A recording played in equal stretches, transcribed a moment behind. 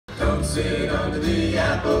don't sit under the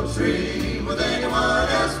apple tree with anyone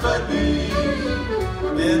else but me.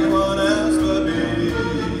 Anyone else but me.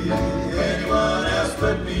 Anyone else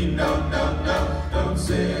but me. No, no, no. Don't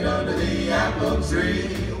sit under the apple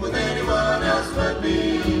tree with anyone else but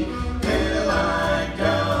me. Till I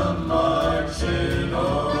come marching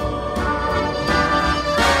home.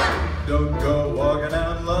 Don't go walking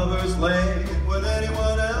down Lover's Lane with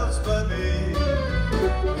anyone else but me.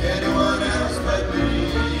 Anyone else but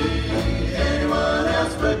me. Anyone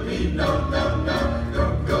else but me. No, no, no.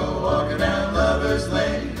 Don't go walking down Lover's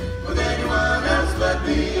Lane with anyone else but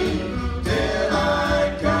me. Till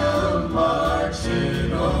I come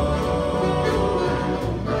marching home.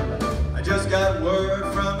 I just got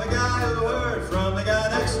word from the guy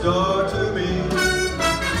next door to me.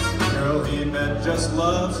 The girl he met just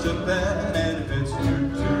loves Japan, and it fits you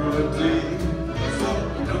to a T. So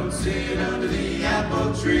don't sit under the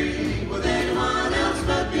apple tree with anyone else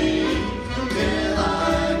but me. Till I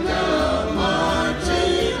come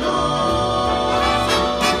marching home.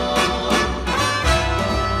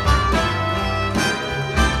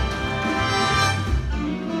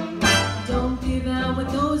 Don't be there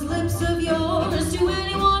with